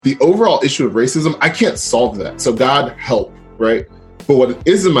the overall issue of racism, I can't solve that. So God help, right? But what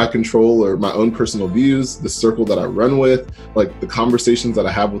is in my control are my own personal views, the circle that I run with, like the conversations that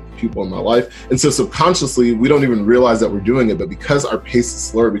I have with people in my life. And so subconsciously, we don't even realize that we're doing it. But because our pace is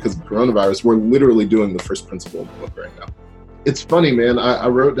slower because of coronavirus, we're literally doing the first principle of the book right now. It's funny, man. I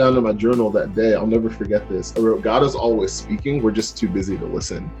wrote down in my journal that day, I'll never forget this. I wrote, God is always speaking. We're just too busy to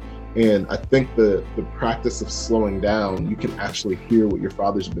listen. And I think the practice of slowing down, you can actually hear what your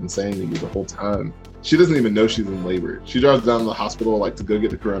father's been saying to you the whole time. She doesn't even know she's in labor. She drives down to the hospital like to go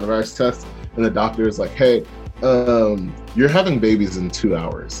get the coronavirus test. And the doctor is like, hey, you're having babies in 2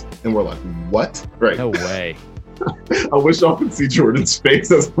 hours. And we're like, what? Right. No way. I wish y'all could see Jordan's face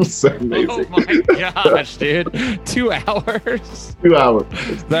as I'm saying amazing. Oh my gosh, dude. 2 hours? 2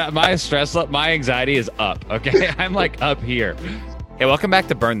 hours. My stress level, my anxiety is up, okay? I'm like up here. Hey, welcome back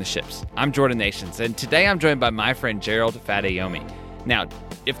to Burn the Ships. I'm Jordan Nations, and today I'm joined by my friend Gerald Fadayomi. Now,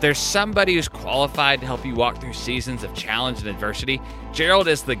 if there's somebody who's qualified to help you walk through seasons of challenge and adversity, Gerald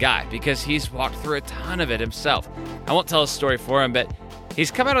is the guy because he's walked through a ton of it himself. I won't tell his story for him, but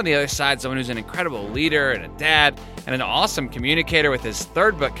he's come out on the other side, someone who's an incredible leader and a dad and an awesome communicator with his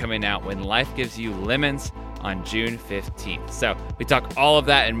third book coming out, When Life Gives You Lemons, on June 15th. So we talk all of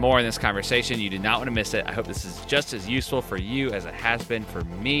that and more in this conversation. You do not want to miss it. I hope this is just as useful for you as it has been for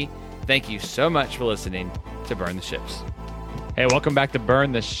me. Thank you so much for listening to Burn the Ships. Hey, welcome back to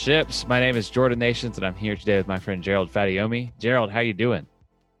Burn the Ships. My name is Jordan Nations, and I'm here today with my friend Gerald Fadayomi. Gerald, how you doing?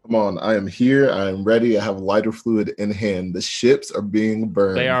 Come on, I am here. I am ready. I have lighter fluid in hand. The ships are being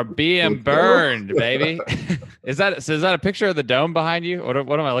burned. They are being burned, baby. Is that a picture of the dome behind you? What am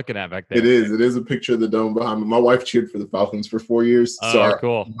I looking at back there? It is. It is a picture of the dome behind me. My wife cheered for the Falcons for 4 years. Oh,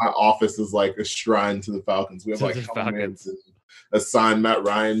 cool. My office is like a shrine to the Falcons. We have like Falcons. A signed Matt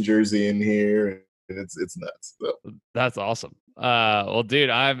Ryan jersey in here, and it's nuts. So. That's awesome. Well, dude,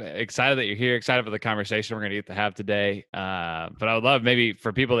 I'm excited that you're here, excited for the conversation we're going to get to have today. But I would love maybe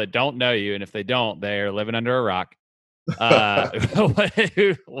for people that don't know you, and if they don't, they're living under a rock.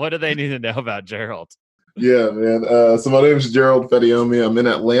 What do they need to know about Gerald? Yeah, man. So my name is Gerald Fadayomi. I'm in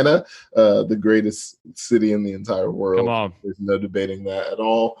Atlanta, the greatest city in the entire world. Come on. There's no debating that at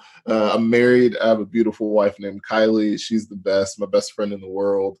all. I'm married. I have a beautiful wife named Kylie. She's the best, my best friend in the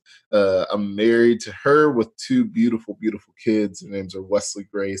world. I'm married to her with two beautiful, beautiful kids. Their names are Wesley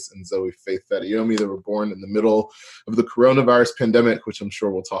Grace and Zoe Faith Fadayomi. They were born in the middle of the coronavirus pandemic, which I'm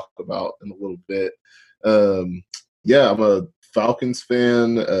sure we'll talk about in a little bit. I'm a Falcons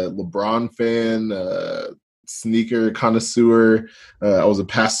fan, LeBron fan, sneaker connoisseur. I was a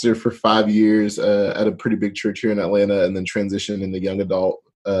pastor for 5 years at a pretty big church here in Atlanta, and then transitioned into young adult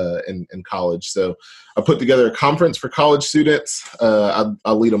in college. So I put together a conference for college students.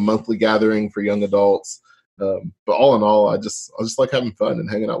 I lead a monthly gathering for young adults. But all in all, I just like having fun and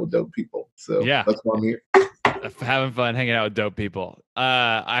hanging out with dope people. So yeah, that's why I'm here. Having fun hanging out with dope people.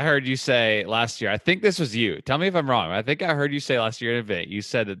 I heard you say last year, I think this was you. Tell me if I'm wrong. I think I heard you say last year in a event, you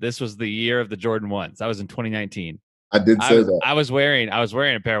said that this was the year of the Jordan 1s. That was in 2019. I did say that. I was wearing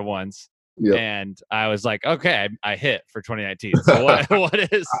a pair of 1s. Yep. And I was like, okay, I hit for 2019. So what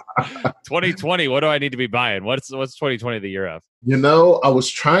is 2020? What do I need to be buying? What's 2020 the year of? You know, I was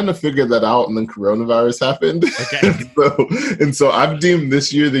trying to figure that out, and then coronavirus happened. Okay. so I've deemed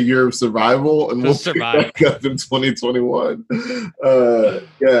this year the year of survival, and we'll survive pick back up in 2021. I don't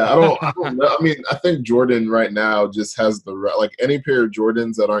know. I mean, I think Jordan right now just has like any pair of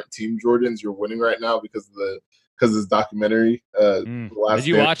Jordans that aren't Team Jordans, you're winning right now because this documentary. Did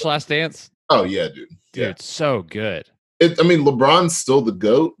you watch Last Dance? Oh yeah, dude. Dude, it's so good. LeBron's still the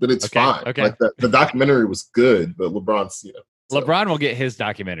GOAT, but it's fine. Okay. Like the documentary was good, but LeBron's, LeBron will get his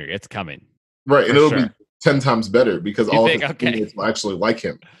documentary. It's coming. Right, and it'll be 10 times better because all of his teammates will actually like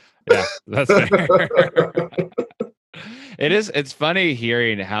him. Yeah, that's fair. It's funny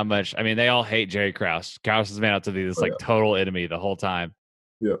hearing how much, they all hate Jerry Krause. Krause has been out to be this total enemy the whole time.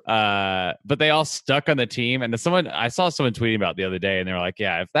 Yeah. But they all stuck on the team. And I saw someone tweeting about the other day, and they were like,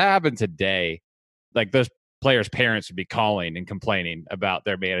 yeah, if that happened today, like those players' parents would be calling and complaining about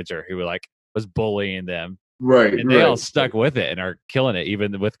their manager who was bullying them. Right. And they all stuck with it and are killing it,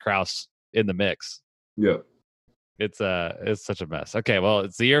 even with Krause in the mix. Yeah. It's such a mess. Okay, well,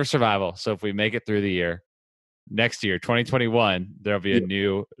 it's the year of survival. So if we make it through the year, next year, 2021, there'll be a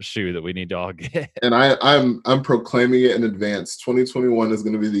new shoe that we need to all get. And I'm proclaiming it in advance. 2021 is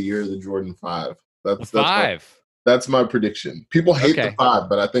going to be the year of the Jordan 5. That's 5. That's my prediction. People hate the 5,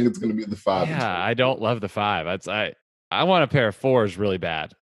 but I think it's going to be the 5. Yeah, I don't love the 5. I want a pair of 4s really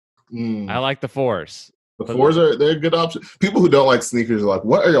bad. I like the 4s. The 4s they're a good option. People who don't like sneakers are like,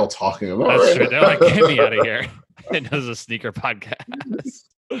 what are y'all talking about? That's true. They're like, get me out of here. It was a sneaker podcast.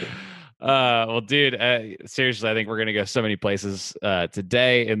 Well, dude, seriously, I think we're going to go so many places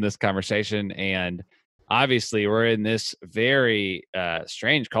today in this conversation. And obviously, we're in this very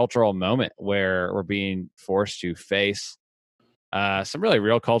strange cultural moment where we're being forced to face some really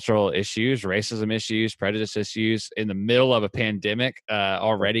real cultural issues, racism issues, prejudice issues in the middle of a pandemic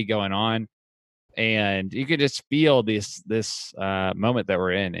already going on. And you can just feel this moment that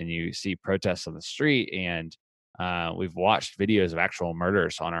we're in, and you see protests on the street, and we've watched videos of actual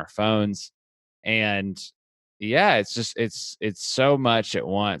murders on our phones, and yeah, it's just it's so much at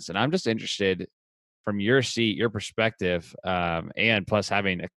once. And I'm just interested from your seat, your perspective, and plus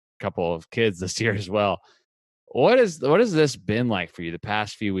having a couple of kids this year as well. What has this been like for you the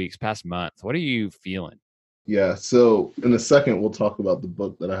past few weeks, past month? What are you feeling? Yeah. So in a second, we'll talk about the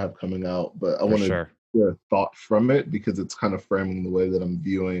book that I have coming out, but I For want to sure. share a thought from it because it's kind of framing the way that I'm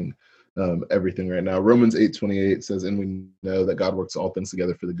viewing everything right now. Romans 8:28 says, "And we know that God works all things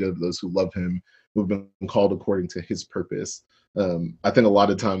together for the good of those who love Him, who have been called according to His purpose." I think a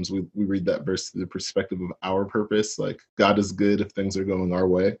lot of times we read that verse through the perspective of our purpose, like God is good if things are going our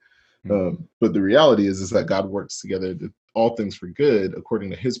way. Mm, But the reality is that God works together all things for good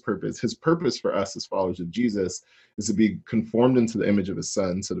according to his purpose. His purpose for us as followers of Jesus is to be conformed into the image of his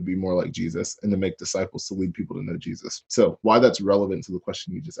son, so to be more like Jesus and to make disciples to lead people to know Jesus. So why that's relevant to the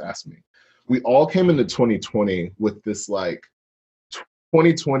question you just asked me. We all came into 2020 with this like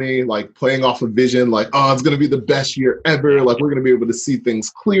 2020, like playing off a vision, like, oh, it's going to be the best year ever. yeah. Like, we're going to be able to see things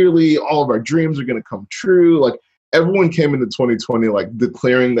clearly. All of our dreams are going to come true. Like, everyone came into 2020, like,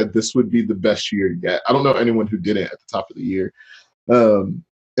 declaring that this would be the best year yet. I don't know anyone who didn't at the top of the year. Um,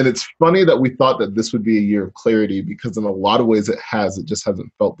 and it's funny that we thought that this would be a year of clarity because in a lot of ways it has. It just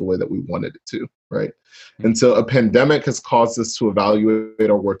hasn't felt the way that we wanted it to, right? Mm, And so a pandemic has caused us to evaluate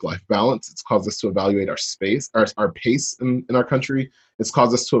our work-life balance. It's caused us to evaluate our space, our pace in our country. It's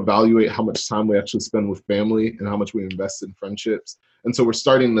caused us to evaluate how much time we actually spend with family and how much we invest in friendships. And so we're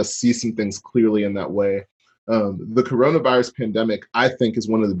starting to see some things clearly in that way. The coronavirus pandemic, I think, is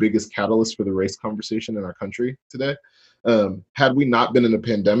one of the biggest catalysts for the race conversation in our country today. Had we not been in a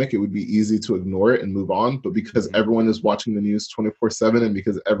pandemic, it would be easy to ignore it and move on. But because mhm. everyone is watching the news 24/7 and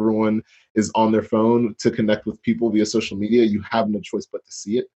because everyone is on their phone to connect with people via social media, you have no choice but to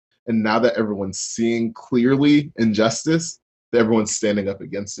see it. And now that everyone's seeing clearly injustice, everyone's standing up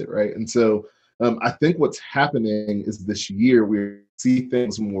against it, right? And so I think what's happening is this year we see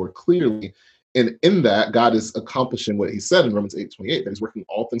things more clearly. And in that, God is accomplishing what he said in Romans 8:28, that he's working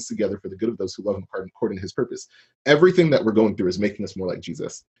all things together for the good of those who love him according to his purpose. Everything that we're going through is making us more like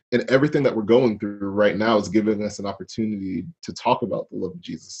Jesus. And everything that we're going through right now is giving us an opportunity to talk about the love of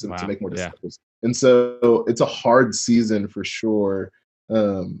Jesus and to Wow. make more Yeah. disciples. And so it's a hard season for sure.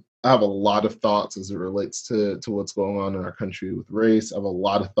 I have a lot of thoughts as it relates to what's going on in our country with race. I have a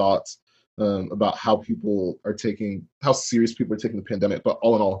lot of thoughts about how serious people are taking the pandemic. But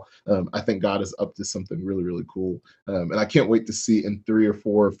all in all, I think God is up to something really, really cool. And I can't wait to see in 3 or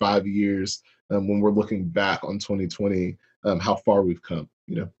 4 or 5 years when we're looking back on 2020, how far we've come,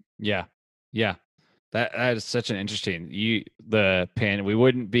 you know? Yeah. Yeah. That is such an interesting we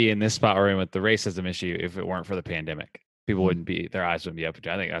wouldn't be in this spot we're in with the racism issue if it weren't for the pandemic. People Mhm. wouldn't be their eyes wouldn't be open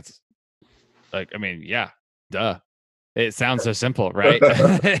to. I think that's like I mean, yeah, duh. It sounds so simple, right?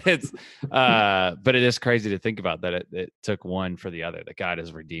 It's but it is crazy to think about that it took one for the other, that God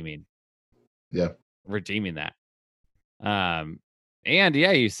is Yeah. redeeming that. Um and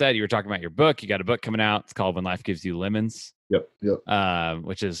yeah, you said you were talking about your book. You got a book coming out. It's called When Life Gives You Lemons. Yep. Yep.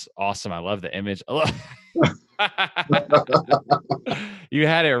 Which is awesome. I love the image. You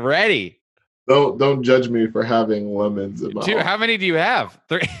had it ready. Don't judge me for having lemons in my Two. office. How many do you have?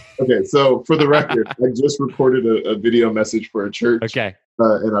 Three. Okay, so for the record, I just recorded a video message for a church, Okay.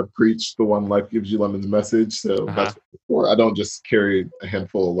 and I preached the one Life Gives You Lemons message. So Uh-huh. that's what it's for. I don't just carry a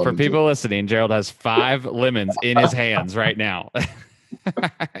handful of For lemons. people listening, Gerald has 5 lemons in his hands right now.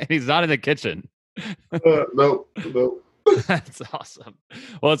 He's not in the kitchen. No, no. That's awesome.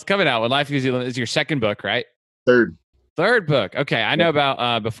 Well, it's coming out. When Life Gives You Lemons is your second book, right? Third. Third book. Okay, I know Yep.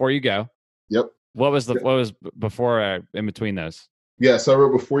 about Before You Go. Yep. What was before in between those? Yeah, so I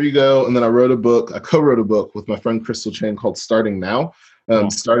wrote Before You Go, and then I co-wrote a book with my friend Crystal Chang called Starting Now.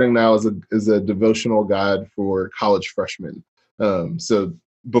 Cool. Starting Now is a devotional guide for college freshmen. So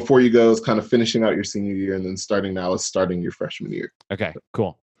Before You Go is kind of finishing out your senior year, and then Starting Now is starting your freshman year. Okay,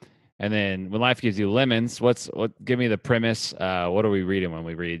 cool. And then When Life Gives You Lemons, give me the premise? What are we reading when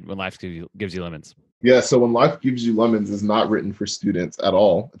we read When Life Gives You Lemons? Yeah, so when life gives you lemons is not written for students at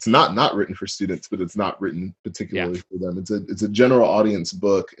all. It's not written for students, but it's not written Yeah. particularly for them. It's a general audience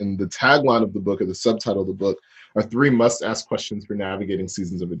book, and the tagline of the book or the subtitle of the book are three must-ask questions for navigating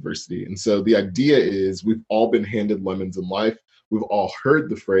seasons of adversity. And so the idea is we've all been handed lemons in life. We've all heard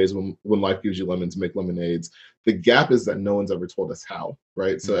the phrase when life gives you lemons, make lemonades. The gap is that no one's ever told us how,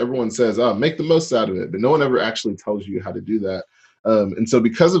 right? So Mm. everyone says, oh, make the most out of it, but no one ever actually tells you how to do that. And so,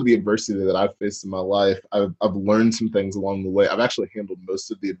 because of the adversity that I've faced in my life, I've learned some things along the way. I've actually handled most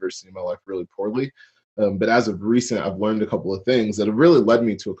of the adversity in my life really poorly. But as of recent, I've learned a couple of things that have really led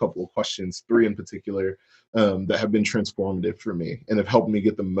me to a couple of questions, three in particular, that have been transformative for me and have helped me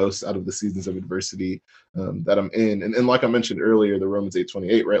get the most out of the seasons of adversity that I'm in. And like I mentioned earlier, the Romans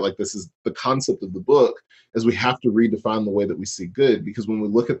 8:28, right? Like this is the concept of the book, is we have to redefine the way that we see good, because when we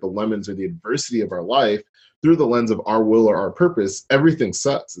look at the lemons or the adversity of our life through the lens of our will or our purpose, everything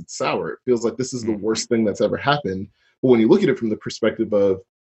sucks. It's sour. It feels like this is the Mm. worst thing that's ever happened. But when you look at it from the perspective of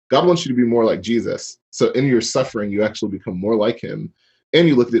God wants you to be more like Jesus. So in your suffering, you actually become more like him. And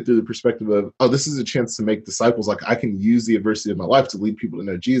you look at it through the perspective of, oh, this is a chance to make disciples. Like I can use the adversity of my life to lead people to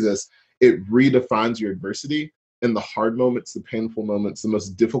know Jesus. It redefines your adversity. And the hard moments, the painful moments, the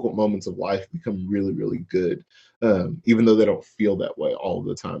most difficult moments of life become really, really good, even though they don't feel that way all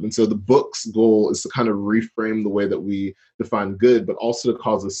the time. And so the book's goal is to kind of reframe the way that we define good, but also to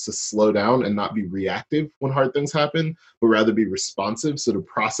cause us to slow down and not be reactive when hard things happen, but rather be responsive. So to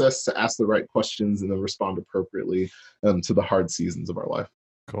process, to ask the right questions, and then respond appropriately to the hard seasons of our life.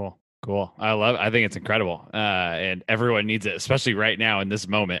 Cool. Cool. I think it's incredible. And everyone needs it, especially right now in this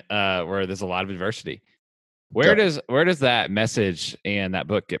moment, where there's a lot of adversity. Definitely. Where does that message and that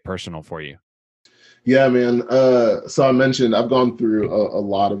book get personal for you? Yeah, man. So I mentioned I've gone through a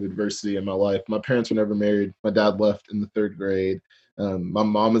lot of adversity in my life. My parents were never married. My dad left in the third grade. My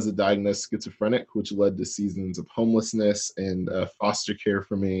mom is a diagnosed schizophrenic, which led to seasons of homelessness and foster care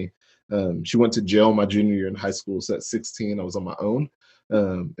for me. She went to jail my junior year in high school. So at 16, I was on my own,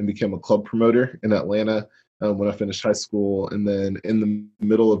 and became a club promoter in Atlanta when I finished high school. And then in the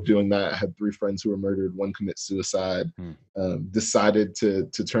middle of doing that, I had three friends who were murdered. One commit suicide. Hmm. Decided to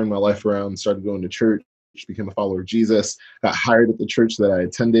turn my life around, started going to church, became a follower of Jesus, got hired at the church that I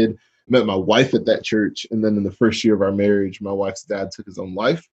attended, met my wife at that church. And then in the first year of our marriage, my wife's dad took his own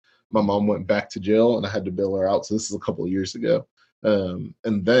life. My mom went back to jail and I had to bail her out. So this is a couple of years ago.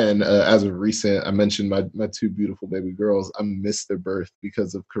 And then as of recent, I mentioned my two beautiful baby girls. I missed their birth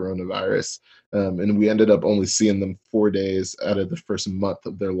because of coronavirus. And we ended up only seeing them 4 days out of the first month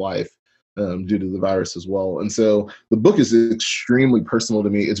of their life. Due to the virus as well. And so the book is extremely personal to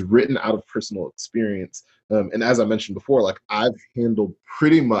me. It's written out of personal experience. And as I mentioned before, like I've handled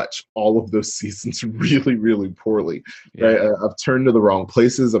pretty much all of those seasons really, really poorly, Yeah. right? I've turned to the wrong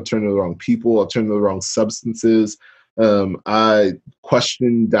places. I've turned to the wrong people. I've turned to the wrong substances. I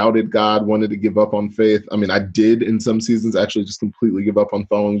questioned, doubted God, wanted to give up on faith. I mean, I did in some seasons actually just completely give up on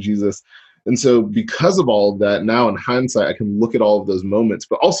following Jesus. And so, because of all of that, now in hindsight, I can look at all of those moments,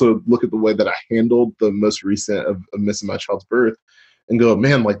 but also look at the way that I handled the most recent of missing my child's birth and go,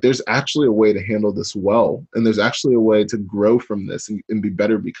 man, like there's actually a way to handle this well. And there's actually a way to grow from this and be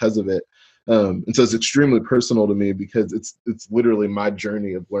better because of it. And so it's extremely personal to me because it's literally my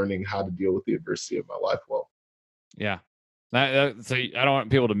journey of learning how to deal with the adversity of my life well. Yeah. So I don't want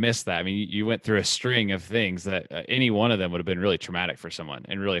people to miss that. I mean, you went through a string of things that any one of them would have been really traumatic for someone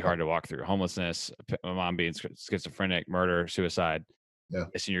and really hard to walk through. Homelessness, my mom being schizophrenic, murder, suicide, Yeah.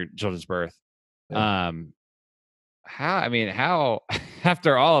 missing your children's birth. Yeah. Um, how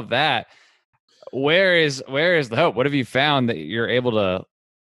after all of that, where is the hope? What have you found that you're able to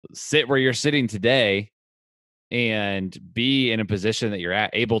sit where you're sitting today and be in a position that you're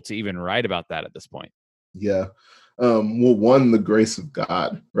able to even write about that at this point? Yeah. Well, one, the grace of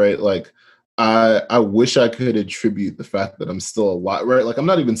God, right? Like I wish I could attribute the fact that I'm still alive, right? Like I'm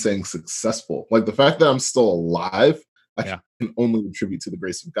not even saying successful. Like the fact that I'm still alive, I Yeah. can only attribute to the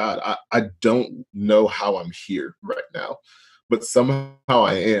grace of God. I don't know how I'm here right now, but somehow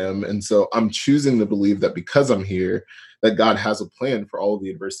I am. And so I'm choosing to believe that because I'm here, that God has a plan for all of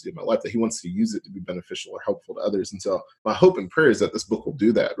the adversity of my life, that he wants to use it to be beneficial or helpful to others. And so my hope and prayer is that this book will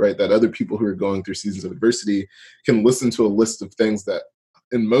do that, right? That other people who are going through seasons of adversity can listen to a list of things that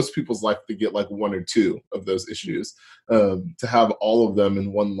in most people's life they get like one or two of those issues. To have all of them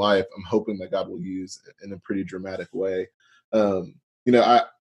in one life, I'm hoping that God will use in a pretty dramatic way. Um, you know,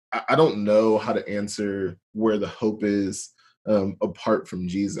 I don't know how to answer where the hope is apart from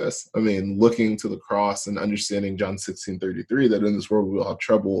Jesus. I mean, looking to the cross and understanding John 16:33, that in this world we will have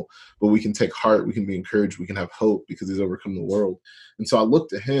trouble, but we can take heart, we can be encouraged, we can have hope because he's overcome the world. And so I look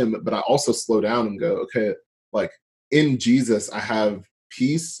to him, but I also slow down and go, okay, like in Jesus, I have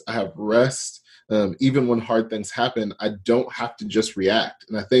peace, I have rest. Even when hard things happen, I don't have to just react.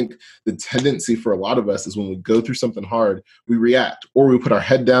 And I think the tendency for a lot of us is when we go through something hard, we react, or we put our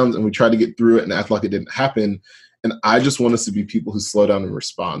head down and we try to get through it and act like it didn't happen. And I just want us to be people who slow down and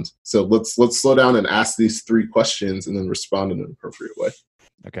respond. So let's slow down and ask these 3 questions and then respond in an appropriate way.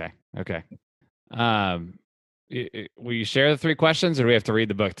 Okay. Will you share the 3 questions, or do we have to read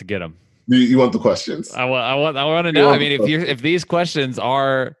the book to get them? You want the questions? I want to know. I mean, if these questions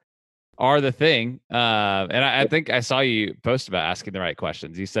are the thing, and I think I saw you post about asking the right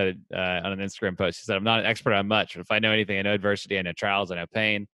questions. You said on an Instagram post, you said, "I'm not an expert on much, but if I know anything, I know adversity, I know trials, I know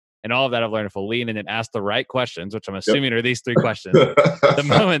pain, and all of that I've learned if we'll lean in and ask the right questions," which I'm assuming are these 3 questions. The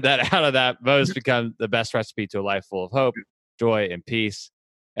moment that out of that most become the best recipe to a life full of hope, joy, and peace.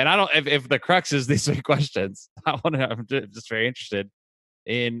 And I don't, if the crux is these 3 questions, I'm just very interested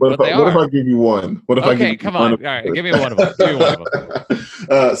in what they are. What if I give you one? What if I give you come on. All right, give me one of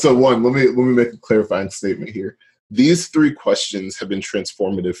them. So one, let me make a clarifying statement here. These 3 questions have been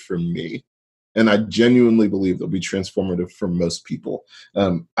transformative for me, and I genuinely believe they'll be transformative for most people.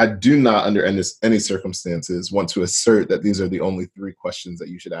 I do not, under any circumstances, want to assert that these are the only 3 questions that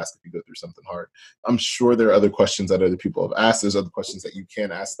you should ask if you go through something hard. I'm sure there are other questions that other people have asked. There's other questions that you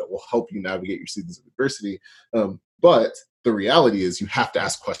can ask that will help you navigate your seasons of adversity. But the reality is you have to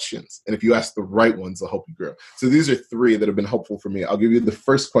ask questions. And if you ask the right ones, they'll help you grow. So these are 3 that have been helpful for me. I'll give you the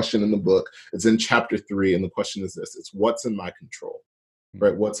first question in the book. It's in chapter 3. And the question is this: it's what's in my control,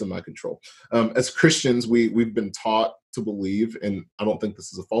 right? What's in my control? As Christians, we've been taught to believe, and I don't think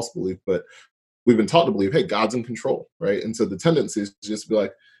this is a false belief, but we've been taught to believe, hey, God's in control, right? And so the tendency is to just be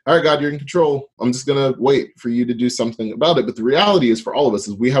like, all right, God, you're in control. I'm just going to wait for you to do something about it. But the reality is, for all of us,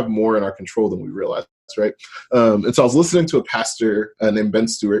 is we have more in our control than we realize, right? And so I was listening to a pastor named Ben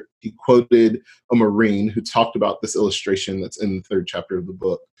Stewart. He quoted a Marine who talked about this illustration that's in the 3rd chapter of the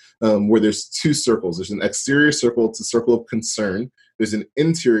book, where there's 2 circles. There's an exterior circle. It's a circle of concern. There's an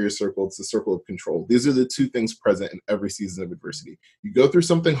interior circle. It's a circle of control. These are the 2 things present in every season of adversity. You go through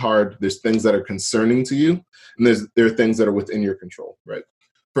something hard, there's things that are concerning to you, and there are things that are within your control, right?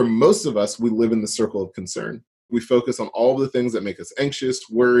 For most of us, we live in the circle of concern. We focus on all of the things that make us anxious,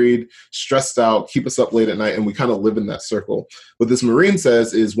 worried, stressed out, keep us up late at night, and we kind of live in that circle. What this Marine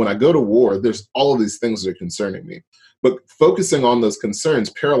says is, when I go to war, there's all of these things that are concerning me. But focusing on those concerns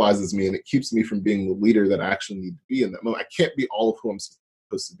paralyzes me, and it keeps me from being the leader that I actually need to be in that moment. I can't be all of who I'm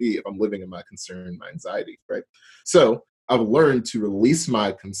supposed to be if I'm living in my concern, my anxiety, right? So I've learned to release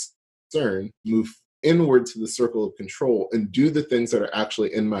my concern, move inward to the circle of control, and do the things that are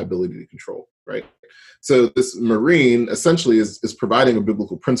actually in my ability to control, right? So this Marine essentially is providing a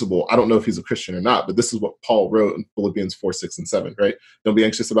biblical principle. I don't know if he's a Christian or not, but this is what Paul wrote in Philippians 4, 6, and 7, right? Don't be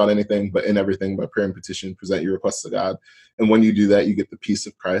anxious about anything, but in everything, by prayer and petition, present your requests to God. And when you do that, you get the peace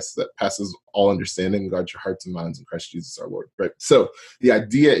of Christ that passes all understanding, and guard your hearts and minds in Christ Jesus our Lord, right? So the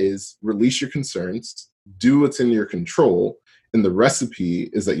idea is, release your concerns, do what's in your control, and the recipe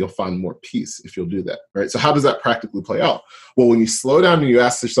is that you'll find more peace if you'll do that, right? So how does that practically play out? Well, when you slow down and you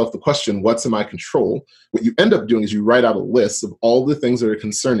ask yourself the question, what's in my control? What you end up doing is you write out a list of all the things that are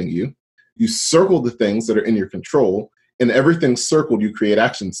concerning you. You circle the things that are in your control, and everything circled you create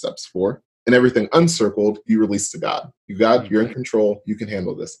action steps for, and everything uncircled you release to God. God, you're in control. You can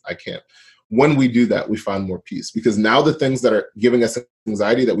handle this. I can't. When we do that, we find more peace, because now the things that are giving us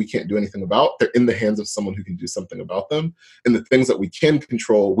anxiety that we can't do anything about, they're in the hands of someone who can do something about them. And the things that we can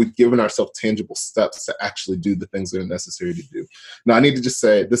control, we've given ourselves tangible steps to actually do the things that are necessary to do. Now, I need to just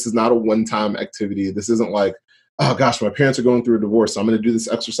say, this is not a one-time activity. This isn't like, oh gosh, my parents are going through a divorce, so I'm going to do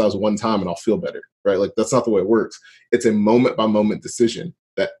this exercise one time and I'll feel better, right? Like, that's not the way it works. It's a moment-by-moment decision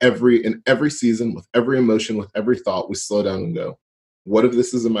that in every season, with every emotion, with every thought, we slow down and go, what if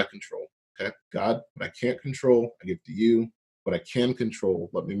this is in my control? Okay, God, what I can't control, I give to you. What I can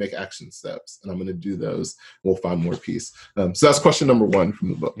control, let me make action steps, and I'm going to do those. We'll find more peace. So that's question number 1 from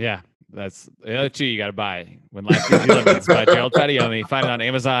the book. Yeah, that's the other 2 you got to buy. When Life Gives You Lemons by Gerald Fadayomi. Find it on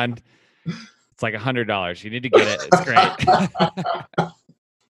Amazon. It's like $100. You need to get it. It's great.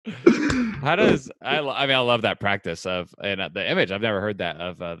 How does I love that practice of, and the image. I've never heard that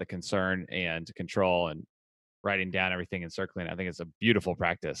of the concern and control and writing down everything and circling. I think it's a beautiful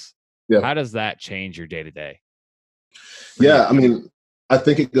practice. Yeah. How does that change your day to day? Yeah, I mean, I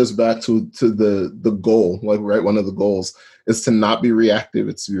think it goes back to the goal, like, right? One of the goals is to not be reactive,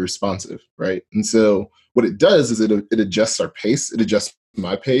 it's to be responsive, right? And so what it does is it adjusts our pace. It adjusts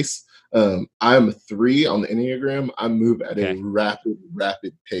my pace. I'm a 3 on the Enneagram. I move at a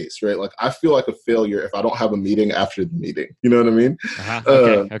rapid pace, right? Like I feel like a failure if I don't have a meeting after the meeting. You know what I mean?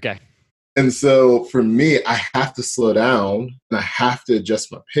 Okay. And so for me, I have to slow down and I have to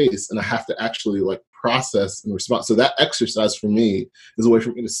adjust my pace and I have to actually like process and respond. So that exercise for me is a way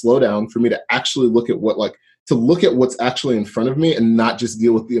for me to slow down, for me to actually look at what's actually in front of me and not just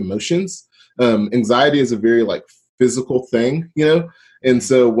deal with the emotions. Anxiety is a very like physical thing, you know? And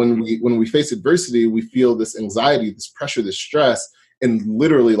so when we face adversity, we feel this anxiety, this pressure, this stress, and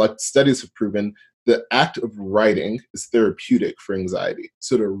literally like studies have proven the act of writing is therapeutic for anxiety.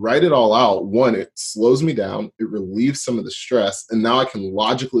 So to write it all out, one, it slows me down, it relieves some of the stress, and now I can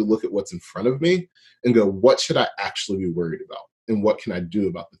logically look at what's in front of me and go, what should I actually be worried about? And what can I do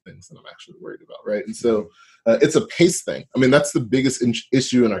about the things that I'm actually worried about, right? And so it's a pace thing. I mean, that's the biggest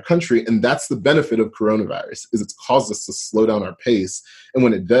issue in our country, and that's the benefit of coronavirus, is it's caused us to slow down our pace. And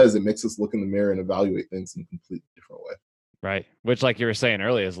when it does, it makes us look in the mirror and evaluate things in a completely different way. Right. Which, like you were saying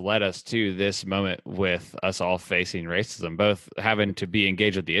earlier, has led us to this moment with us all facing racism, both having to be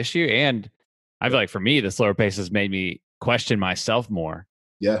engaged with the issue. And I feel like for me, the slower pace has made me question myself more.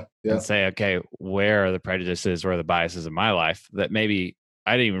 Yeah. And say, okay, where are the prejudices, where are the biases in my life that maybe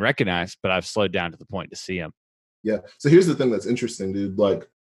I didn't even recognize, but I've slowed down to the point to see them. Yeah. So here's the thing that's interesting, dude. Like,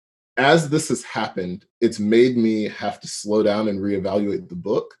 as this has happened, it's made me have to slow down and reevaluate the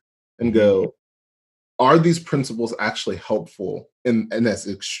book and go, are these principles actually helpful? And as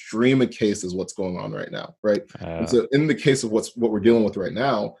extreme a case as what's going on right now, right? And so in the case of what we're dealing with right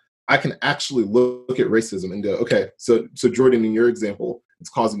now, I can actually look at racism and go, okay, so Jordan, in your example, it's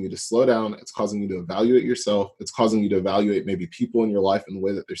causing you to slow down. It's causing you to evaluate yourself. It's causing you to evaluate maybe people in your life and the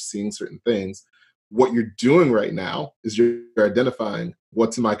way that they're seeing certain things. What you're doing right now is you're identifying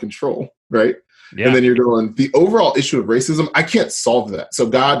what's in my control, right? Yeah. And then you're going, the overall issue of racism, I can't solve that. So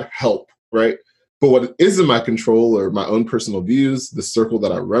God help, right? But what is in my control are my own personal views, the circle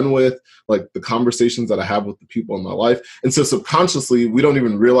that I run with, like the conversations that I have with the people in my life. And so subconsciously, we don't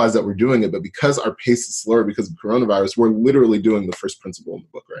even realize that we're doing it. But because our pace is slower because of coronavirus, we're literally doing the first principle in the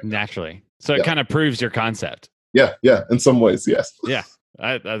book right now. Naturally. So it kind of proves your concept. Yeah. In some ways, yes. Yeah.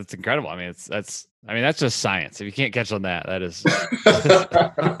 That's incredible. I mean, that's just science. If you can't catch on that, that is.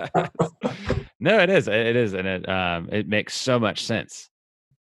 No, it is. It is. And it makes so much sense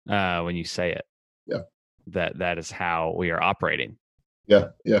when you say it. Yeah. That is how we are operating. Yeah.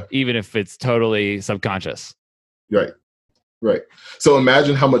 Even if it's totally subconscious. Right. So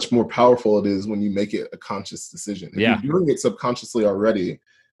imagine how much more powerful it is when you make it a conscious decision. If you're doing it subconsciously already,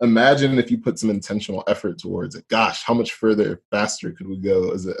 imagine if you put some intentional effort towards it. Gosh, how much further, faster could we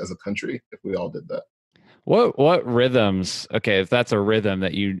go as a country if we all did that? What rhythms? Okay, if that's a rhythm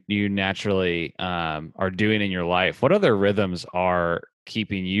that you naturally are doing in your life, what other rhythms are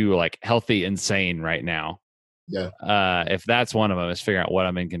keeping you like healthy and sane right now? Yeah. If that's one of them, is figuring out what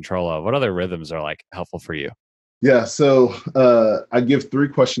I'm in control of. What other rhythms are like helpful for you? Yeah. So I give 3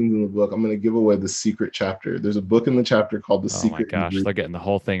 questions in the book. I'm going to give away the secret chapter. There's a book in the chapter called The Secret. Oh my gosh, they're getting the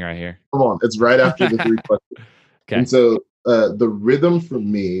whole thing right here. Come on. It's right after the 3 questions. Okay. And so the rhythm for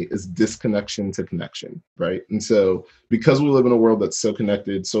me is disconnection to connection, right? And so because we live in a world that's so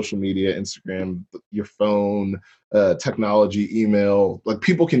connected, social media, Instagram, your phone, technology, email, like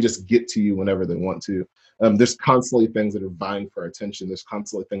people can just get to you whenever they want to. There's constantly things that are vying for our attention. There's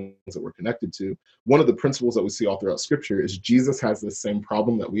constantly things that we're connected to. One of the principles that we see all throughout scripture is Jesus has the same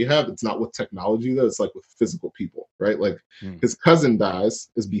problem that we have. It's not with technology, though. It's like with physical people, right? Like his cousin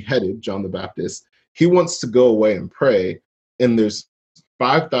dies, is beheaded, John the Baptist. He wants to go away and pray. And there's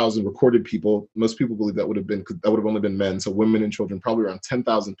 5,000 recorded people. Most people believe that would have only been men. So women and children, probably around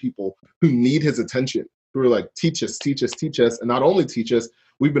 10,000 people who need his attention, who are like, teach us. And not only teach us,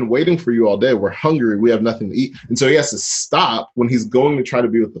 we've been waiting for you all day. We're hungry. We have nothing to eat. And so he has to stop when he's going to try to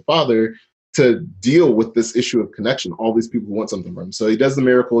be with the Father to deal with this issue of connection. All these people who want something from him. So he does the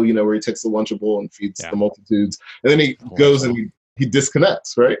miracle, where he takes the Lunchable and feeds the multitudes. And then he goes and he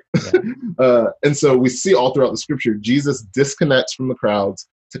disconnects, right? Yeah. And so we see all throughout the scripture, Jesus disconnects from the crowds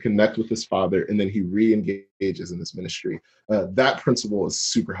to connect with his Father, and then he re-engages in this ministry. That principle is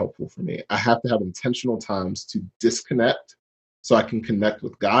super helpful for me. I have to have intentional times to disconnect so I can connect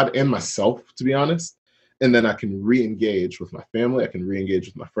with God and myself, to be honest. And then I can re-engage with my family. I can re-engage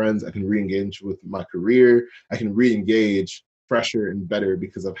with my friends. I can re-engage with my career. I can re-engage fresher and better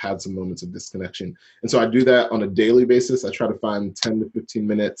because I've had some moments of disconnection. And so I do that on a daily basis. I try to find 10 to 15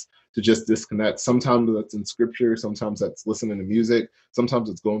 minutes to just disconnect. Sometimes that's in scripture, sometimes that's listening to music, sometimes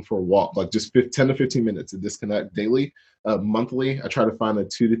it's going for a walk, like just 10 to 15 minutes to disconnect daily. Monthly, I try to find a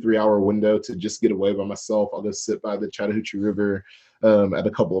 2 to 3 hour window to just get away by myself. I'll go sit by the Chattahoochee River at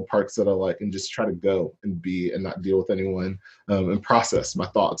a couple of parks that I like and just try to go and be and not deal with anyone, and process my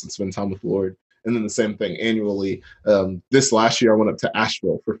thoughts and spend time with the Lord. And then the same thing annually. This last year, I went up to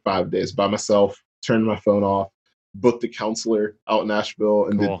Asheville for 5 days by myself, turned my phone off, booked a counselor out in Asheville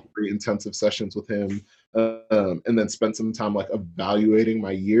and did 3 intensive sessions with him. And then spent some time like evaluating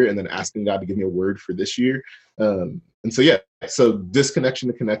my year and then asking God to give me a word for this year. And so, so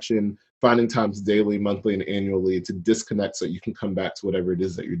disconnection to connection, finding times daily, monthly, and annually to disconnect so you can come back to whatever it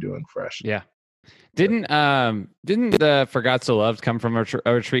is that you're doing fresh. Yeah. Didn't the For God So Loved come from a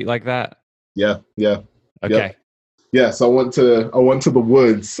retreat like that? Yeah. Okay. Yep. Yeah, so I went to the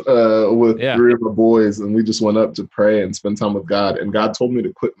woods with 3 of my boys, and we just went up to pray and spend time with God. And God told me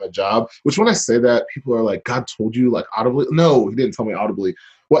to quit my job, which when I say that, people are like, God told you like audibly? No, he didn't tell me audibly.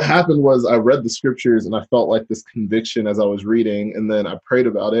 What happened was I read the scriptures and I felt like this conviction as I was reading, and then I prayed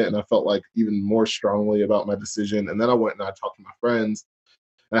about it and I felt like even more strongly about my decision. And then I went and I talked to my friends.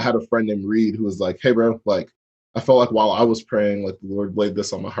 And I had a friend named Reed who was like, hey, bro, like, I felt like while I was praying, like the Lord laid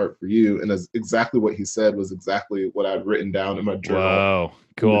this on my heart for you. And as exactly what he said was exactly what I'd written down in my journal. Whoa,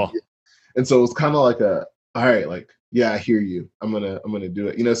 cool. And so it was kind of like all right, like, yeah, I hear you. I'm gonna do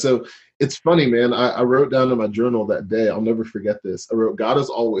it. You know, so it's funny, man. I wrote down in my journal that day, I'll never forget this. I wrote, God is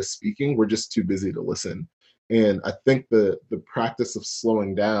always speaking. We're just too busy to listen. And I think the practice of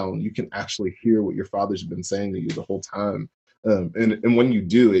slowing down, you can actually hear what your father's been saying to you the whole time. And when you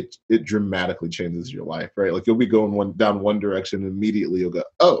do it, it dramatically changes your life, right? Like you'll be going down one direction, and immediately you'll go,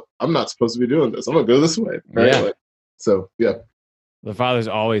 oh, I'm not supposed to be doing this. I'm gonna go this way, right? Yeah. Like, so yeah. The Father's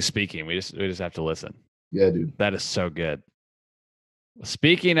always speaking. We just have to listen. Yeah, dude. That is so good.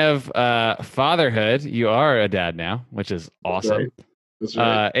 Speaking of fatherhood, you are a dad now, which is awesome. That's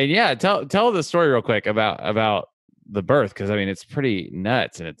right. And yeah, tell the story real quick about the birth, because I mean it's pretty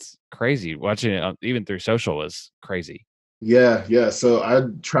nuts and it's crazy. Watching it even through social was crazy. Yeah. So I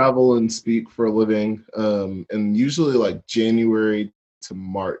travel and speak for a living, and usually like January to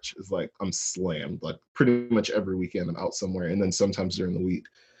March is like I'm slammed. Like pretty much every weekend I'm out somewhere, and then sometimes during the week.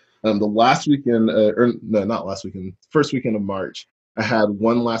 The last weekend, or no, not last weekend, first weekend of March, I had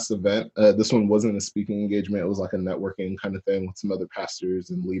one last event. This one wasn't a speaking engagement; it was like a networking kind of thing with some other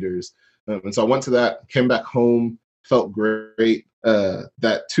pastors and leaders. And so I went to that, came back home, felt great.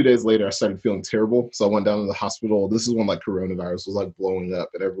 That 2 days later, I started feeling terrible. So I went down to the hospital. This is when like coronavirus was like blowing up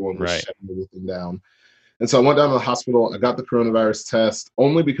and everyone was shutting everything down. And so I went down to the hospital. I got the coronavirus test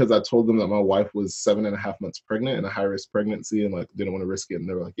only because I told them that my wife was 7.5 months pregnant in a high risk pregnancy and like didn't want to risk it. And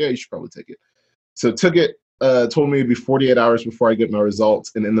they were like, yeah, you should probably take it. So took it, told me it'd be 48 hours before I get my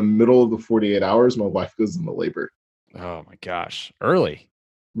results. And in the middle of the 48 hours, my wife goes into labor. Oh my gosh. Early.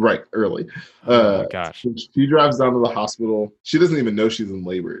 Right, early. Oh my gosh. She drives down to the hospital. She doesn't even know she's in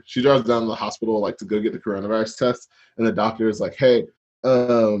labor. She drives down to the hospital like to go get the coronavirus test. And the doctor is like, hey,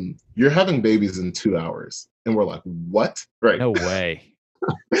 you're having babies in 2 hours. And we're like, what? Right. No way.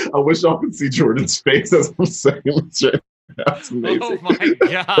 I wish y'all could see Jordan's face as I'm saying this right now. That's amazing. Oh my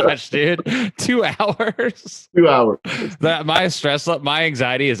gosh, dude. 2 hours. 2 hours. That my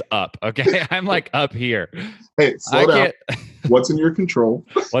anxiety is up. Okay. I'm like up here. Hey, slow down. What's in your control?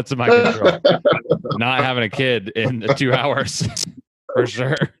 What's in my control? Not having a kid in 2 hours for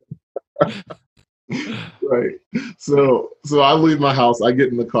sure. Right. So I leave my house, I get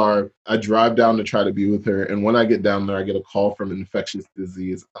in the car, I drive down to try to be with her. And when I get down there, I get a call from infectious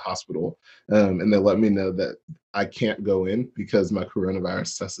disease hospital. And they let me know that I can't go in because my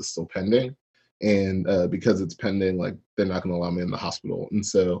coronavirus test is still pending. And because it's pending, like they're not going to allow me in the hospital. And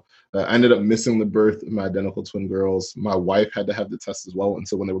so I ended up missing the birth of my identical twin girls. My wife had to have the test as well. And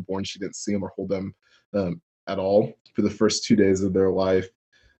so when they were born, she didn't see them or hold them at all for the first 2 days of their life.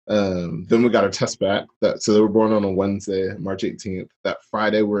 Then we got our test back. So they were born on a Wednesday, March 18th. That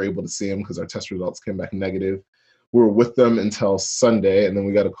Friday, we were able to see them because our test results came back negative. We were with them until Sunday, and then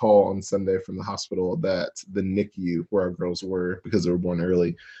we got a call on Sunday from the hospital that the NICU, where our girls were, because they were born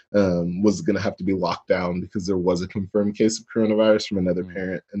early, was going to have to be locked down because there was a confirmed case of coronavirus from another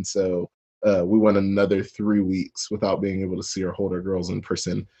parent. And so we went another 3 weeks without being able to see or hold our girls in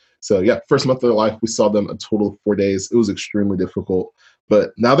person. So yeah, first month of their life, we saw them a total of 4 days. It was extremely difficult,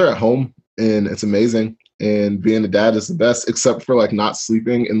 but now they're at home and it's amazing. and being a dad is the best, except for like not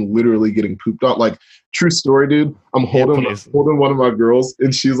sleeping and literally getting pooped on. Like, true story, dude. I'm holding one of my girls,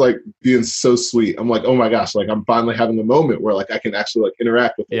 and she's like being so sweet. I'm like, oh my gosh, like I'm finally having a moment where like I can actually like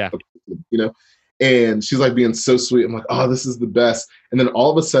interact with Yeah. her, you know. And she's like being so sweet. I'm like, oh, this is the best. And then all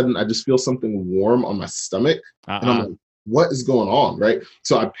of a sudden, I just feel something warm on my stomach, and I'm like, what is going on, right?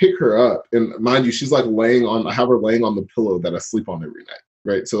 So I pick her up, and mind you, she's like I have her laying on the pillow that I sleep on every night,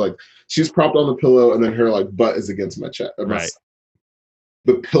 right? So like she's propped on the pillow, and then her like butt is against my chest. Right.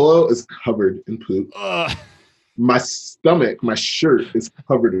 The pillow is covered in poop. My stomach, my shirt is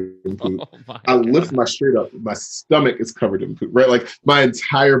covered in poop. I lift my shirt up, my stomach is covered in poop, right? Like my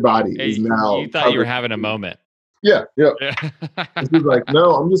entire body is now. You thought you were having a moment. Yeah. She's like,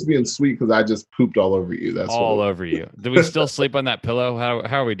 no, I'm just being sweet because I just pooped all over you. That's all over you. Do we still sleep on that pillow?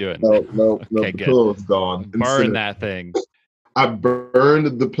 How are we doing? No. Okay, the pillow is gone. Burn that thing. I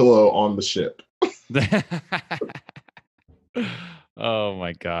burned the pillow on the ship. Oh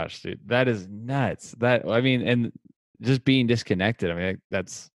my gosh, dude, that is nuts. And just being disconnected. I mean,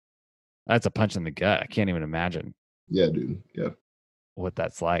 that's a punch in the gut. I can't even imagine. Yeah, dude. Yeah. What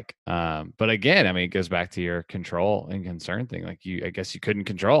that's like. But again, I mean, it goes back to your control and concern thing. Like I guess you couldn't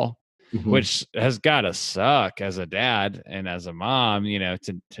control, which has got to suck as a dad and as a mom,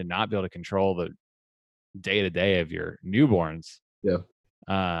 to not be able to control the day to day of your newborns. Yeah.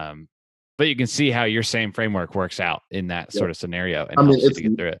 But you can see how your same framework works out in that sort of scenario and helps you to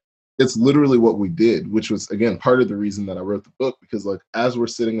get through it. It's literally what we did, which was, again, part of the reason that I wrote the book, because like as we're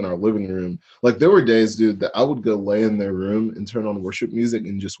sitting in our living room, like there were days, dude, that I would go lay in their room and turn on worship music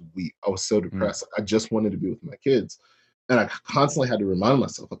and just weep. I was so depressed. I just wanted to be with my kids. And I constantly had to remind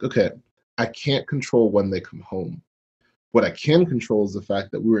myself, like, okay, I can't control when they come home. What I can control is the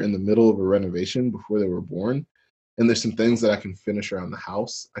fact that we were in the middle of a renovation before they were born. And there's some things that I can finish around the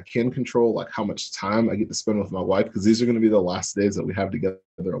house. I can control like how much time I get to spend with my wife, because these are going to be the last days that we have together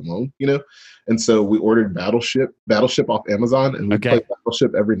alone, And so we ordered Battleship off Amazon, and we play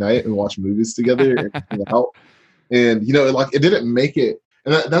Battleship every night and watch movies together and hang out. And like it didn't make it,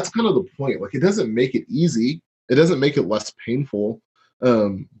 and that's kind of the point. Like it doesn't make it easy. It doesn't make it less painful,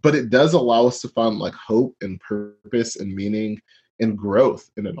 but it does allow us to find like hope and purpose and meaning and growth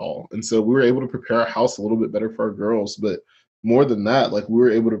in it all. And so we were able to prepare our house a little bit better for our girls, but more than that, like we were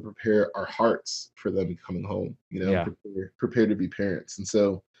able to prepare our hearts for them coming home, prepare to be parents. And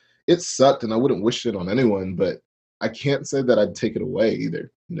so it sucked, and I wouldn't wish it on anyone, but I can't say that I'd take it away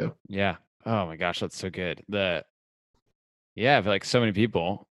either, Yeah. Oh my gosh, that's so good. I feel like so many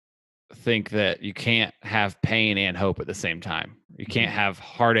people think that you can't have pain and hope at the same time. You can't have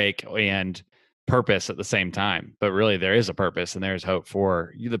heartache and purpose at the same time, but really there is a purpose and there's hope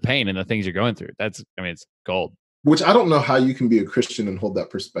for you, the pain and the things you're going through. It's gold. Which I don't know how you can be a Christian and hold that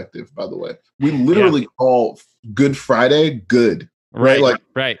perspective, by the way. We literally call Good Friday good, right? Like,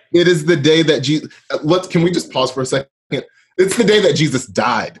 right. It is the day that Jesus, can we just pause for a second? It's the day that Jesus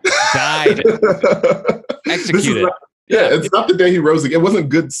died. Executed. It's not the day he rose again. It wasn't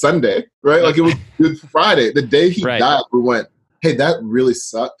Good Sunday, right? Like it was Good Friday. The day he died, we went, hey, that really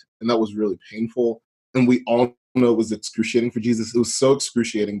sucked. And that was really painful. And we all know it was excruciating for Jesus. It was so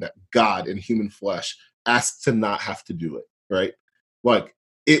excruciating that God in human flesh asked to not have to do it, right? Like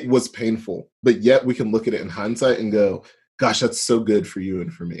it was painful, but yet we can look at it in hindsight and go, gosh, that's so good for you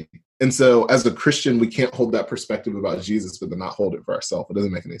and for me. And so as a Christian, we can't hold that perspective about Jesus, but then not hold it for ourselves. It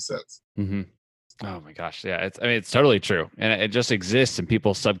doesn't make any sense. Mm-hmm. Oh my gosh. Yeah. It's totally true. And it just exists in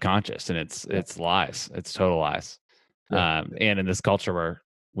people's subconscious, and it's lies. It's total lies. Yeah. And in this culture where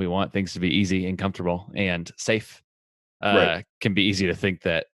we want things to be easy and comfortable and safe, can be easy to think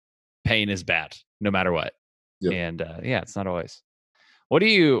that pain is bad no matter what. Yep. And it's not always. What do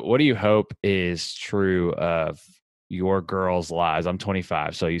you hope is true of your girls' lives? I'm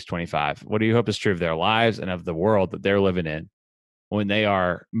 25, so I use 25. What do you hope is true of their lives and of the world that they're living in when they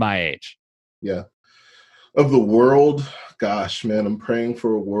are my age? Yeah. Of the world, gosh, man, I'm praying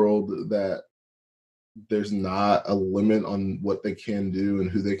for a world that there's not a limit on what they can do and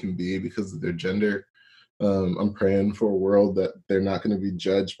who they can be because of their gender. I'm praying for a world that they're not going to be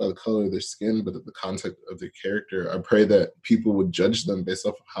judged by the color of their skin, but the content of their character. I pray that people would judge them based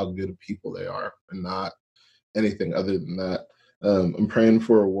off of how good of people they are and not anything other than that. I'm praying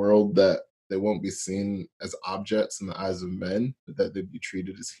for a world that they won't be seen as objects in the eyes of men, but that they'd be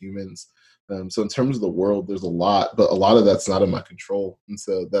treated as humans. So in terms of the world, there's a lot, but a lot of that's not in my control. And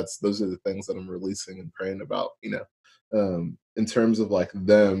so those are the things that I'm releasing and praying about, in terms of like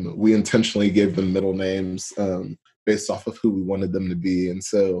them, we intentionally gave them middle names based off of who we wanted them to be. And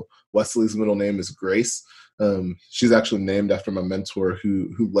so Wesley's middle name is Grace. She's actually named after my mentor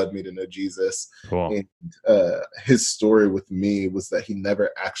who led me to know Jesus. Cool. And his story with me was that he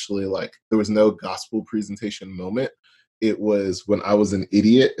never actually, like, there was no gospel presentation moment. It was when I was an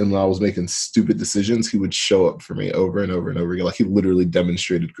idiot and when I was making stupid decisions, he would show up for me over and over and over again. Like, he literally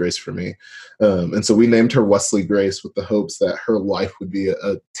demonstrated grace for me. And so we named her Wesley Grace with the hopes that her life would be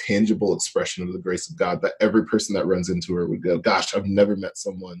a tangible expression of the grace of God, that every person that runs into her would go, gosh, I've never met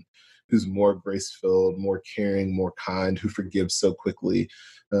someone who's more grace-filled, more caring, more kind, who forgives so quickly.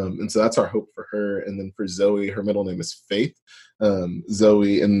 And so that's our hope for her. And then for Zoe, her middle name is Faith.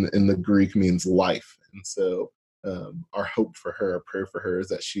 Zoe in the Greek means life. And so our hope for her, our prayer for her, is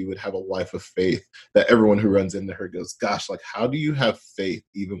that she would have a life of faith, that everyone who runs into her goes, gosh, like, how do you have faith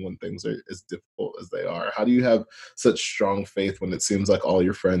even when things are as difficult as they are? How do you have such strong faith when it seems like all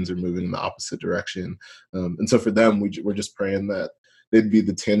your friends are moving in the opposite direction? And so for them, we're just praying that they'd be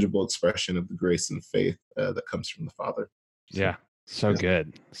the tangible expression of the grace and faith that comes from the Father. Yeah. So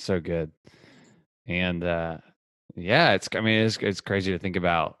good. So good. And yeah, it's crazy to think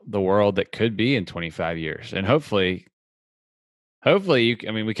about the world that could be in 25 years. And hopefully we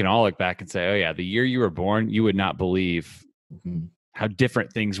can all look back and say, oh yeah, the year you were born, you would not believe how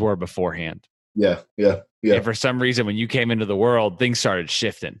different things were beforehand. Yeah. And for some reason, when you came into the world, things started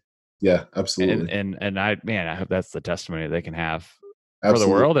shifting. Yeah, absolutely. And I hope that's the testimony they can have Absolutely. for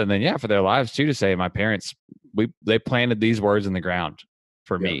the world. And then, for their lives too, to say my parents, they planted these words in the ground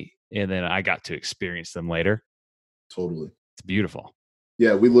for me. And then I got to experience them later. Totally. It's beautiful.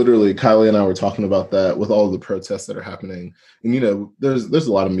 Yeah, we literally, Kylie and I were talking about that with all the protests that are happening. And, there's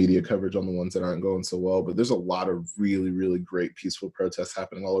a lot of media coverage on the ones that aren't going so well, but there's a lot of really, really great peaceful protests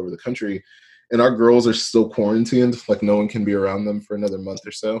happening all over the country. And our girls are still quarantined. Like, no one can be around them for another month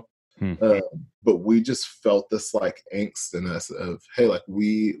or so. But we just felt this like angst in us of, hey, like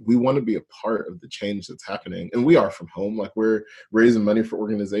we want to be a part of the change that's happening. And we are from home, like we're raising money for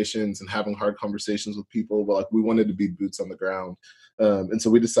organizations and having hard conversations with people, but like we wanted to be boots on the ground. And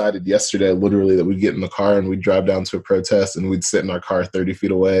so we decided yesterday, literally, that we'd get in the car and we'd drive down to a protest and we'd sit in our car 30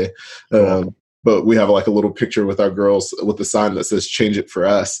 feet away. Cool. But we have like a little picture with our girls with the sign that says "Change it for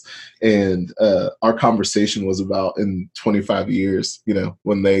us." And our conversation was about in 25 years,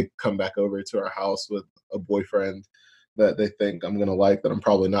 when they come back over to our house with a boyfriend that they think I'm going to like, that I'm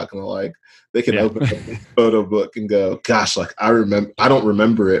probably not going to like, they can open up the photo book and go, gosh, like I don't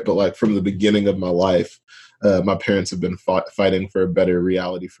remember it, but like from the beginning of my life, my parents have been fighting for a better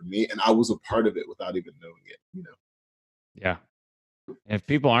reality for me. And I was a part of it without even knowing it, Yeah. If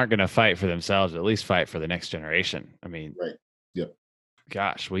people aren't going to fight for themselves, at least fight for the next generation. I mean, right. Yep.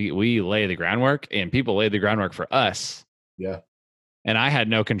 Gosh, we lay the groundwork and people laid the groundwork for us. Yeah. And I had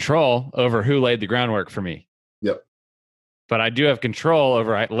no control over who laid the groundwork for me. Yep. But I do have control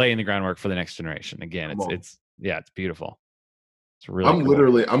over laying the groundwork for the next generation. Again, it's beautiful. It's really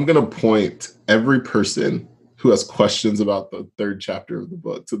cool. I'm going to point every person who has questions about the third chapter of the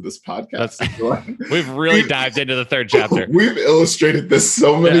book to this podcast. We've really dived into the third chapter. We've illustrated this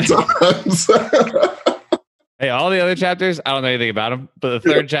so many times. Hey, all the other chapters, I don't know anything about them, but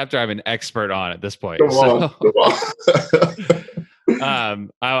the third chapter, I'm an expert on at this point. Come on.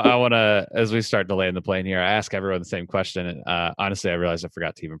 I want to, as we start to land the plane here, I ask everyone the same question. And honestly, I realized I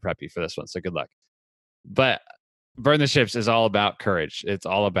forgot to even prep you for this one, so good luck. But Burn the Ships is all about courage. It's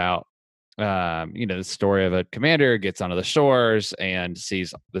all about the story of a commander gets onto the shores and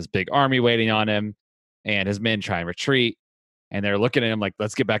sees this big army waiting on him, and his men try and retreat, and they're looking at him like,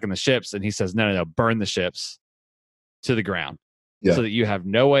 let's get back in the ships. And he says, no, burn the ships to the ground so that you have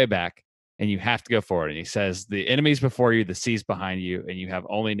no way back and you have to go forward. And he says, the enemy's before you, the sea's behind you, and you have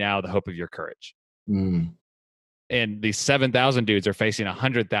only now the hope of your courage. And these 7,000 dudes are facing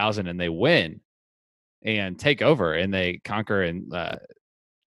 100,000, and they win and take over, and they conquer and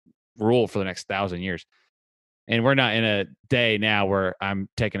rule for the next 1,000 years. And we're not in a day now where I'm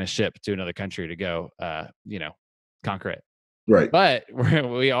taking a ship to another country to go, conquer it. Right. But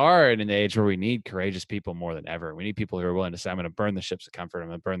we are in an age where we need courageous people more than ever. We need people who are willing to say, I'm going to burn the ships of comfort. I'm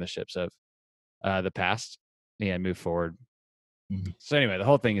going to burn the ships of the past and move forward. So anyway, the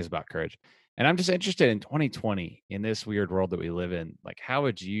whole thing is about courage. And I'm just interested in 2020, in this weird world that we live in. Like, how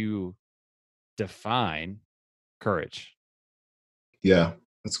would you define courage? Yeah,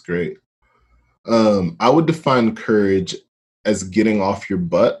 that's great. I would define courage as getting off your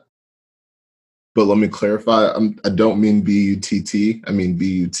butt. But let me clarify, I don't mean B-U-T-T, I mean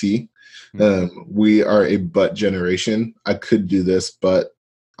B-U-T. We are a but generation. I could do this, but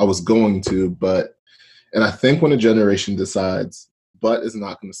I was going to, and I think when a generation decides, but is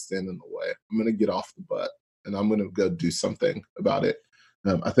not going to stand in the way, I'm going to get off the butt and I'm going to go do something about it.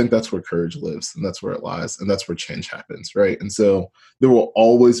 I think that's where courage lives, and that's where it lies, and that's where change happens, right? And so there will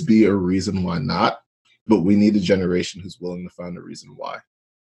always be a reason why not, but we need a generation who's willing to find a reason why.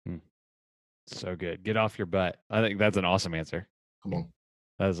 So good. Get off your butt. I think that's an awesome answer. Come on.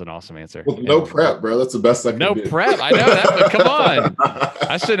 That is an awesome answer. With no prep, bro. That's the best I can do. No prep. I know that, but come on.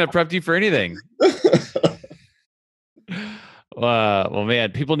 I shouldn't have prepped you for anything. Well,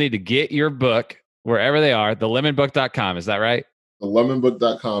 man, people need to get your book wherever they are. TheLemonBook.com. Is that right?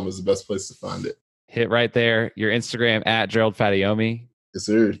 TheLemonBook.com is the best place to find it. Hit right there. Your Instagram at Gerald Fadayomi. Yes,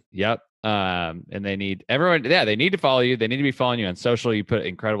 sir. Yep. And they need everyone. Yeah, they need to follow you. They need to be following you on social. You put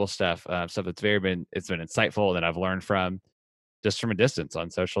incredible stuff. Stuff that's been insightful that I've learned from just from a distance on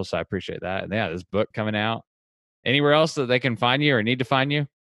social. So I appreciate that. And yeah, this book coming out. Anywhere else that they can find you or need to find you?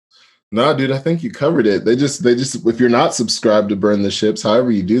 No, dude, I think you covered it. They just, if you're not subscribed to Burn the Ships, however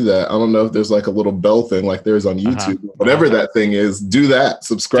you do that, I don't know if there's like a little bell thing like there's on YouTube, whatever that thing is, do that,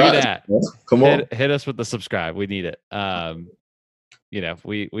 subscribe. Do that. Come on. Hit us with the subscribe. We need it.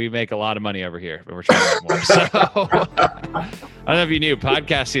 We make a lot of money over here, but we're trying to make more. So I don't know if you knew,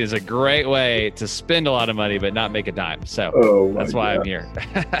 podcasting is a great way to spend a lot of money, but not make a dime. So that's why I'm here.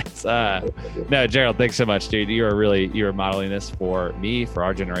 No, Gerald, thanks so much, dude. You are modeling this for me, for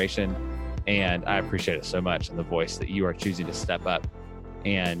our generation. And I appreciate it so much. And the voice that you are choosing to step up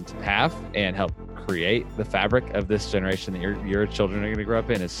and have and help create the fabric of this generation that your children are going to grow up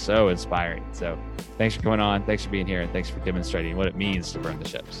in is so inspiring. So thanks for coming on. Thanks for being here. And thanks for demonstrating what it means to burn the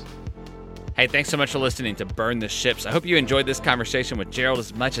ships. Hey, thanks so much for listening to Burn the Ships. I hope you enjoyed this conversation with Gerald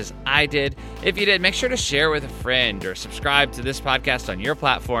as much as I did. If you did, make sure to share with a friend or subscribe to this podcast on your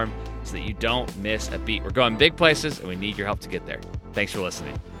platform so that you don't miss a beat. We're going big places and we need your help to get there. Thanks for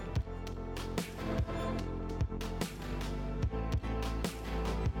listening.